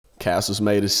Castles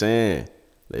made of sand.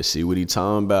 Let's see what he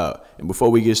talking about. And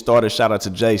before we get started, shout out to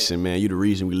Jason, man. You the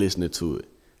reason we listening to it.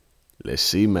 Let's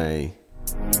see, man.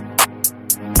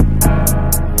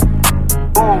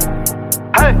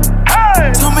 Hey,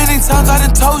 hey! Too many times I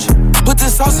done told you. Put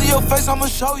this sauce in your face, I'ma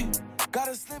show you.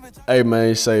 Hey man,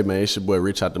 it's your boy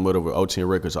Rich out the mud over OTM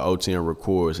Records or OTM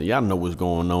Records, and y'all know what's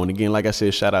going on. Again, like I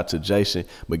said, shout out to Jason.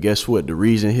 But guess what? The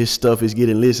reason his stuff is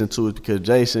getting listened to is because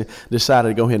Jason decided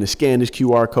to go ahead and scan this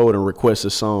QR code and request a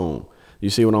song. You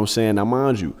see what I'm saying? Now,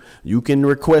 mind you, you can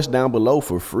request down below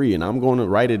for free, and I'm going to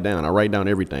write it down. I write down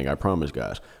everything, I promise,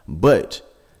 guys. But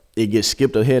it gets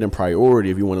skipped ahead in priority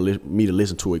if you want me to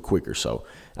listen to it quicker. So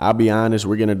I'll be honest,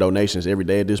 we're getting donations every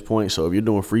day at this point. So if you're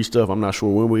doing free stuff, I'm not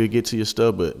sure when we'll get to your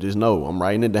stuff, but just know I'm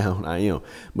writing it down. I am.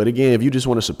 But again, if you just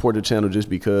want to support the channel just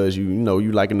because you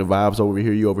liking the vibes over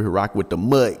here, you over here rock with the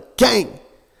Mud Gang,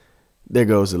 there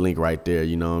goes the link right there.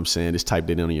 You know what I'm saying? Just type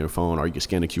that in on your phone, or you can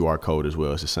scan the QR code as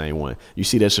well. It's the same one. You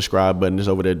see that subscribe button is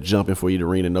over there jumping for you to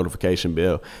ring the notification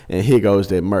bell. And here goes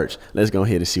that merch. Let's go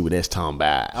ahead and see what that's talking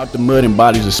about. Out the Mud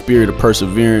embodies a spirit of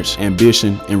perseverance,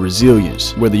 ambition, and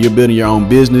resilience. Whether you're building your own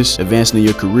business, advancing in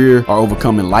your career, or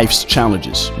overcoming life's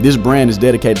challenges, this brand is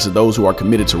dedicated to those who are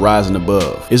committed to rising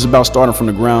above. It's about starting from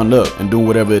the ground up and doing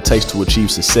whatever it takes to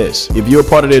achieve success. If you're a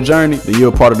part of that journey, then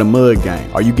you're a part of the Mud Gang.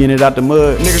 Are you getting it out the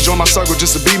mud? Niggas join my circle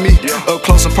just to be me, up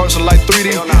close and personal like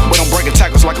 3D, but I'm breaking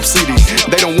tackles like I'm CD.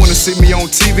 They don't wanna see me on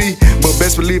TV, but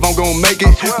best believe I'm gonna make it.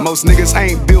 Most niggas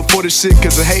ain't built for this shit,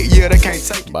 cause of hate, yeah, they can't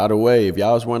take it. By the way, if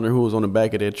y'all was wondering who was on the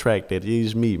back of that track, that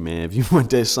is me, man. If you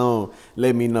want that song,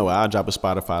 let me know. I'll drop a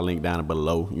Spotify link down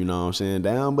below, you know what I'm saying,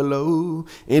 down below.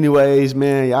 Anyways,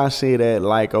 man, y'all see that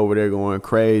like over there going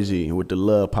crazy with the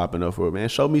love popping up for it, man.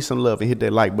 Show me some love and hit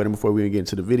that like button before we get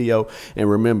into the video. And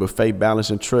remember, faith,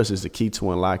 balance, and trust is the key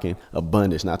to unlocking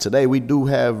abundance. Now today we do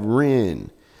have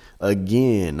Ren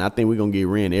again. I think we're gonna get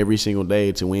Ren every single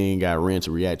day till we ain't got Ren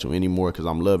to react to anymore, because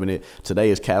I'm loving it. Today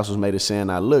is Castles made of sand.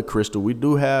 Now look, Crystal, we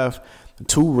do have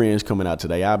 2 Rens coming out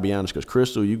today. I'll be honest, because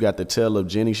Crystal, you got the Tale of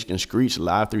Jenny and Screech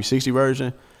live 360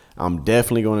 version. I'm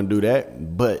definitely gonna do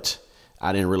that, but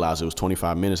I didn't realize it was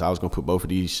 25 minutes. I was going to put both of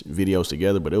these videos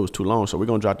together, but it was too long. So we're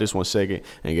going to drop this one second.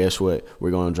 And guess what? We're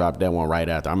going to drop that one right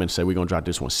after. I'm going to say we're going to drop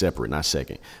this one separate, not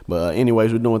second. But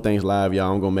anyways, we're doing things live,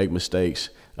 y'all. I'm going to make mistakes.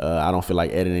 I don't feel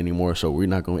like editing anymore, so we're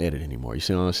not going to edit anymore. You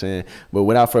see what I'm saying? But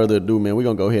without further ado, man, we're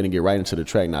going to go ahead and get right into the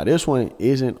track. Now, this one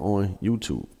isn't on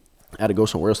YouTube. I had to go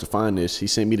somewhere else to find this. He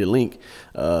sent me the link.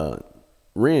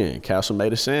 Ren, Castle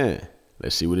made of sand.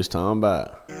 Let's see what it's talking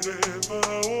about.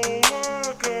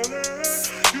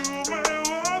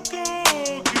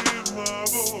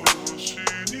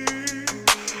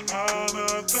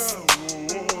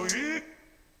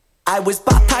 I was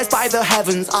baptized by the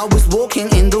heavens, I was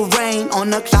walking in the rain.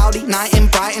 On a cloudy night in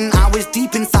Brighton, I was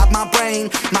deep inside my brain.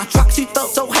 My tracksuit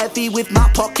felt so heavy with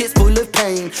my pockets full of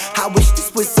pain. I wish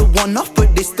this was a one-off,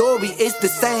 but this story is the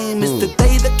same as the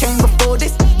day that came before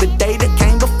this, the day that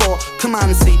came before.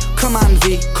 Command C, Command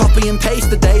V, copy and paste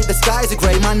the day the skies are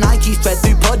grey. My Nikes thread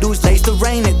through puddles, lace the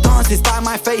rain, it dances by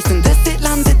my face. And as it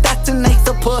lands, it detonates,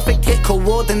 a perfect hit,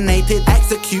 coordinated,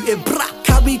 executed, brah,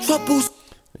 carry troubles.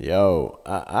 Yo,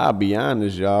 I'll be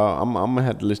honest, y'all. I'm gonna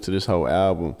have to listen to this whole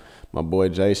album. My boy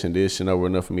Jason did send over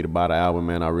enough for me to buy the album,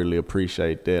 man. I really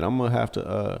appreciate that. I'm gonna have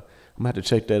to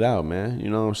check that out, man.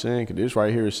 You know what I'm saying? Cause this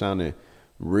right here is sounding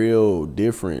real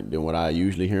different than what I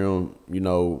usually hear on,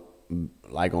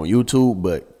 like on YouTube.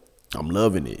 But I'm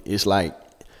loving it. It's like,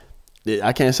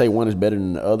 I can't say one is better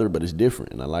than the other, but it's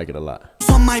different, and I like it a lot.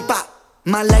 On my back.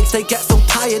 My legs, they get so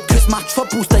tired, cause my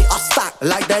troubles, they are stacked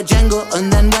like they're Jenga.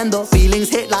 And then when the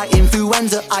feelings hit like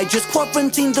influenza, I just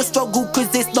quarantine the struggle, cause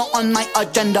it's not on my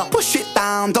agenda. Push it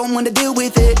down, don't wanna deal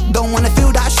with it, don't wanna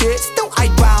feel that shit. Still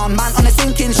I drown, man on a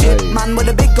sinking ship. Man with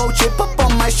a big gold chip up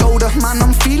on my shoulder. Man,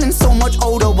 I'm feeling so much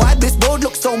older. Why this road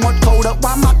looks so much colder?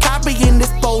 Why am I carrying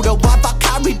this boulder? Why have I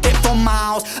carried it for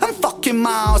miles? I'm fucking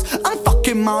miles, I'm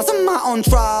fucking miles. I'm out on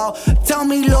trial, tell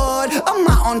me Lord, I'm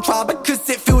out on trial, because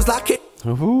it feels like it.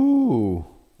 Ooh,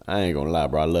 I ain't gonna lie,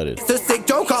 bro. I love it. It's a sick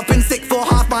joke. I've been sick for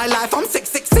half my life. I'm sick,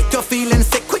 sick, sick of feeling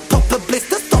sick. Quick pop a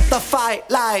blister, stop the fight.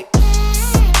 Like,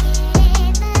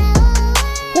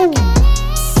 woo.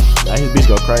 Now his beats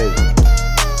go crazy.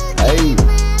 Hey.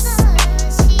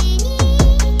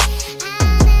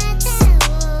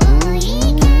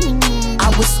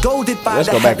 I was scolded by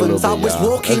the heavens. I was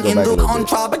walking in the on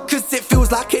trial, because it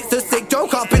feels like it's a sick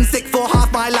joke. I've been sick for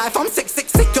half my life. I'm sick, sick,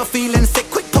 sick of feeling sick.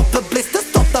 Quick pop a blister,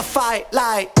 stop the fight.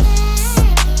 Like,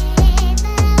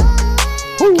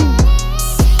 woo.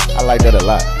 I like that a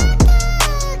lot.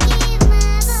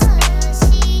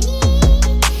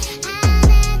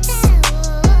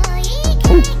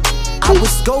 I was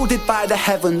scolded by the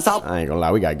heavens. I ain't gonna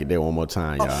lie, we gotta get there one more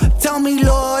time, y'all. Tell me,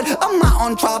 Lord, I'm not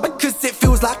on trial because it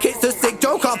feels like it's a sick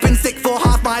joke. I've been sick for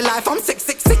half my life. I'm sick,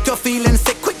 you're feeling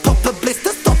sick. Quick pop a blister,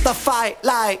 stop the fight,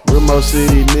 like Remo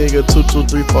City nigga,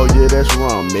 2234, yeah, that's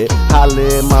wrong, man. Holla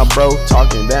at my bro,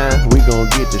 talking down, we gon'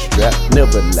 get the strap,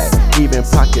 never lack. Even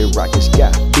pocket rockets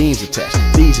got beams attached,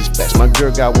 these is facts. My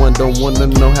girl got one, don't wanna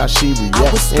know how she react.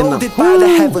 I was scolded by the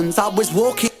heavens, I was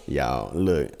walking. Y'all,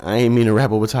 look, I ain't mean to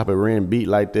rap over top of Ren beat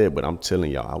like that, but I'm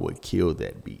telling y'all, I would kill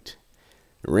that beat.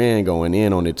 Ren going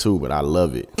in on it too, but I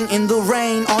love it. In the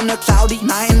rain, on a cloudy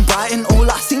night in Brighton, all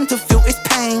I seem to feel is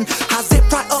pain. I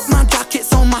zip right up my jacket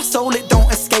so my soul, it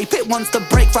don't escape. It wants to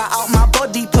break right out my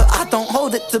body, but I don't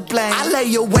hold it to blame. I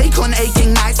lay awake on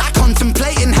aching nights, I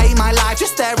contemplate and hate my life.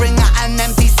 Just staring at an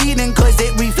empty ceiling, cause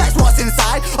it reflects what's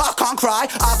inside. I can't cry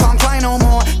no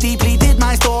more. Deeply did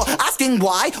my store, asking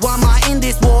why am I in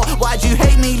this war? Why'd you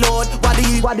hate me, Lord?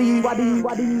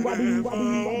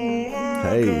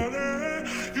 Hey.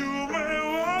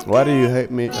 Why do you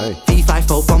hate me? Hey. V5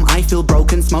 fall from I feel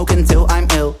broken, smoke until I'm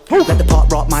ill. Let the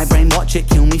pot rot my brain, watch it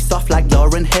kill me soft like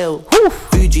Lauryn Hill.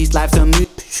 Fuji's life's a movie.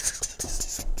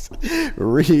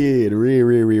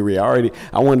 Already,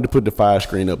 I wanted to put the fire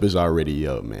screen up. It's already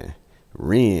up, man.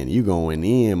 Ren, you going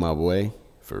in, my boy.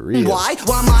 For real. Why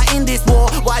am I in this war?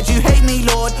 Why'd you hate me,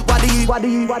 Lord?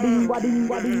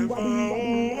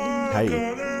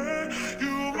 Hey.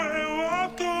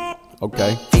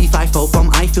 Okay. V5 fall from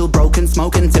I feel broken,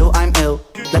 smoke until I'm ill.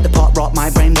 Let the pot rot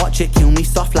my brain, watch it kill me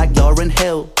soft like Lauryn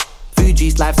Hill.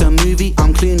 Fuji's life's a movie,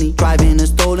 I'm Clooney, driving a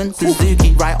stolen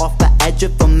Suzuki right off the edge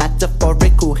of a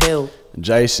metaphorical hill.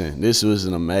 Jason, this was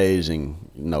an amazing,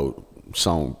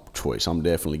 song choice. I'm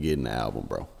definitely getting the album,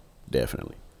 bro.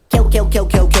 Definitely. Kill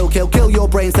your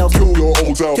brain cells, kill your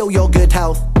old self, kill your good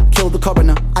health. Kill the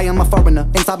coroner, I am a foreigner.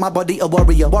 Inside my body a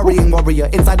warrior, worrying warrior.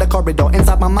 Inside the corridor,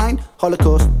 inside my mind,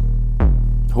 Holocaust.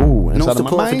 Ooh, no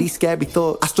support for these scary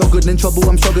thoughts. I struggled in trouble,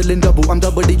 I'm struggling double. I'm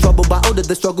doubly troubled by all of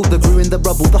the struggle, the grew in the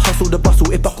rubble, the hustle, the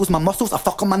bustle. It buckles my muscles, I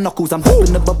fuck on my knuckles. I'm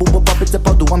popping the bubble, but pop it's a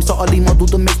puddle. I'm subtly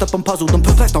modelled and mixed up and puzzled. I'm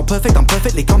perplexed, not perfect, I'm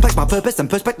perfectly complex. My purpose and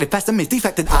perspective, pessimism,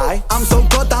 defected. I'm so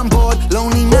goddamn bored,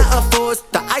 lonely metaphors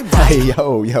that I write. Hey,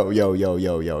 yo.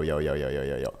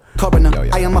 Coroner,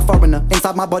 I am a foreigner.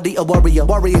 Inside my body a warrior,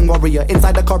 worrying warrior.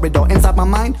 Inside the corridor, inside my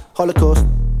mind, Holocaust.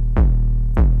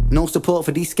 No support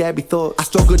for these scary thoughts. I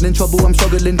struggled in trouble, I'm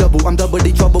struggling double. I'm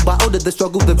doubly troubled by all of the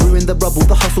struggle, the grew in the rubble,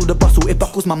 the hustle, the bustle. It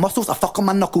buckles my muscles, I fuck on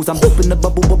my knuckles. I'm popping the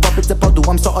bubble, but pop it's a puddle.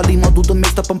 I'm subtly modelled and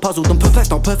mixed up and puzzled. I'm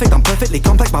perplexed, not perfect, I'm perfectly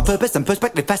complex. My purpose and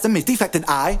perspective, pessimism, defected.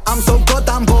 I'm so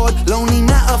goddamn bored, lonely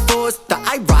metaphors that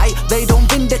I write. They don't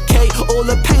vindicate all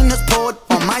the pain that's poured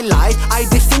on my life. I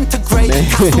disintegrate,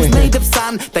 castles made of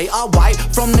sand. They are white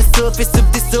from the surface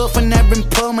of this earth, and their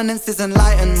impermanence is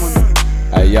enlightenment.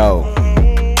 Hey, yo.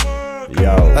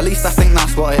 At least I think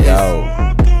that's what it is.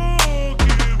 I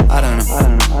don't know.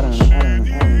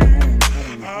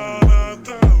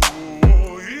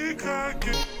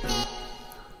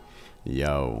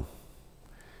 Yo.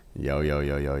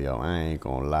 I ain't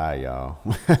gonna lie, y'all.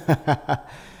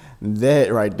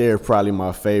 That right there is probably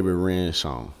my favorite Ren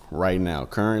song right now,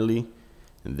 currently.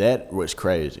 That was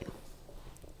crazy.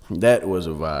 That was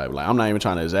a vibe. Like, I'm not even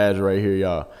trying to exaggerate here,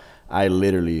 y'all. I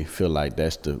literally feel like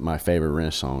that's my favorite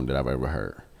Ren song that I've ever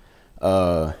heard.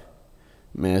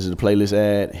 Man, is the playlist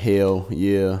ad? Hell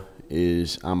yeah.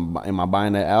 Am I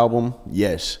buying that album?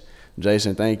 Yes.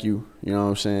 Jason, thank you. You know what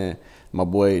I'm saying? My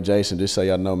boy Jason, just so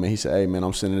y'all know, man, he said, hey man,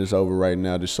 I'm sending this over right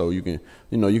now just so you can,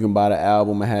 you can buy the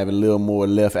album and have a little more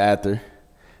left after.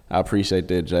 I appreciate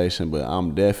that, Jason, but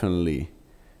I'm definitely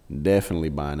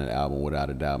buying that album without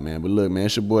a doubt, man. But look, man,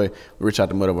 it's your boy Rich out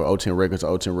the mud over OTM Records,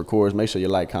 OTM Records. Make sure you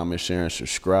like, comment, share, and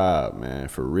subscribe, man,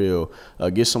 for real.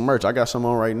 Get some merch. I got some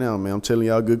on right now, man. I'm telling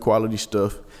y'all, good quality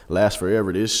stuff. Lasts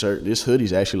forever. This shirt, this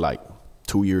hoodie's actually like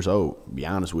 2 years old, to be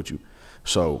honest with you.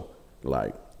 So,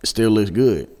 like, it still looks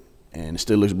good, and it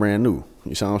still looks brand new.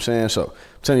 You see what I'm saying? So, I'm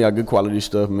telling y'all, good quality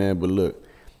stuff, man. But look,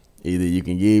 either you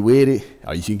can get with it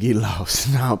or you can get lost.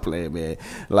 No, I'm playing, man.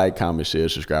 Like, comment, share,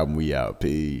 subscribe, and we out.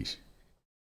 Peace.